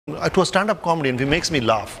To a stand-up comedian, if he makes me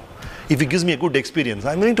laugh, if he gives me a good experience,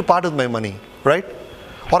 I'm willing to part with my money, right?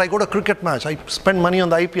 Or I go to a cricket match, I spend money on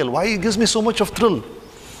the IPL. Why? It gives me so much of thrill.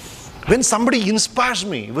 When somebody inspires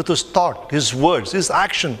me with his thought, his words, his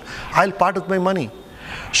action, I'll part with my money.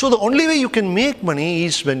 So the only way you can make money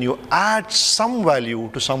is when you add some value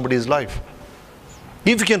to somebody's life.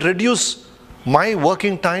 If you can reduce my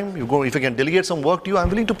working time, if you can delegate some work to you, I'm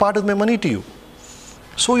willing to part with my money to you.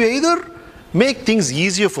 So you either make things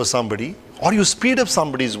easier for somebody, or you speed up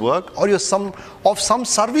somebody's work, or you're of some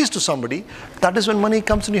service to somebody. That is when money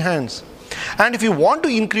comes in your hands. And if you want to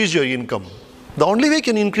increase your income, the only way you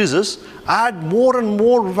can increase is add more and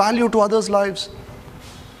more value to others' lives.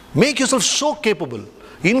 Make yourself so capable.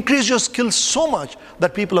 Increase your skills so much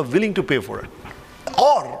that people are willing to pay for it.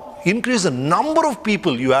 Or increase the number of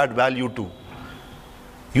people you add value to.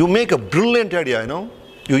 You make a brilliant idea,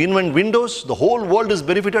 You invent windows, the whole world is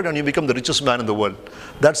benefited, and you become the richest man in the world.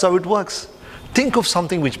 That's how it works. Think of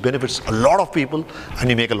something which benefits a lot of people and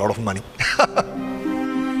you make a lot of money.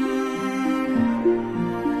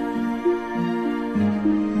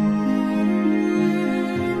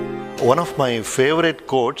 One of my favorite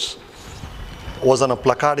quotes was on a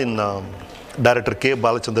placard in Director K.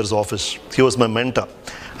 Balachandra's office. He was my mentor.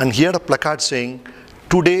 And he had a placard saying,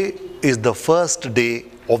 "Today is the first day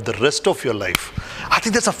of the rest of your life." I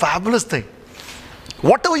think that's a fabulous thing.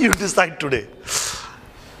 Whatever you decide today.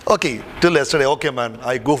 Okay, till yesterday, okay man,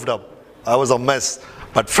 I goofed up. I was a mess.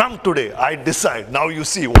 But from today, I decide, now you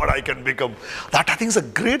see what I can become. That I think is a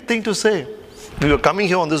great thing to say. We were coming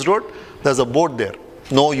here on this road, there's a board there.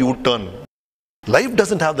 No U-turn. Life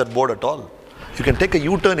doesn't have that board at all. You can take a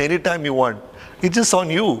U-turn anytime you want. It's just on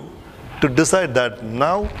you to decide that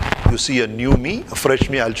now you see a new me, a fresh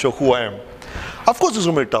me, I'll show who I am. Of course it's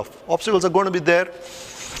going to be tough. Obstacles are going to be there.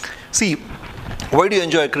 See, why do you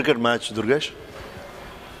enjoy a cricket match, Durgesh?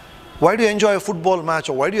 Why do you enjoy a football match,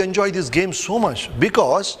 or why do you enjoy this game so much?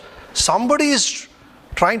 Because somebody is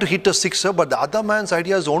trying to hit a sixer, but the other man's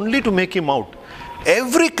idea is only to make him out.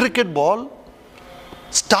 Every cricket ball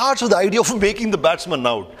starts with the idea of making the batsman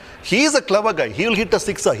out. He is a clever guy. He'll hit a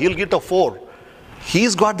sixer, he'll hit a four.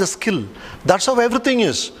 He's got the skill. That's how everything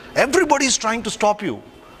is. Everybody is trying to stop you.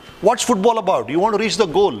 What's football about? You want to reach the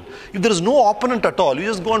goal. If there is no opponent at all, you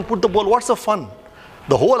just go and put the ball. What's the fun?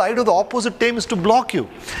 The whole idea of the opposite team is to block you.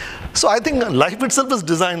 So I think life itself is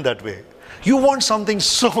designed that way. You want something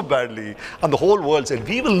so badly, and the whole world said,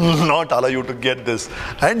 we will not allow you to get this.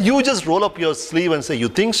 And you just roll up your sleeve and say, you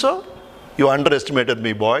think so? You underestimated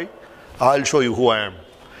me, boy. I'll show you who I am.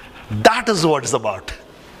 That is what it's about.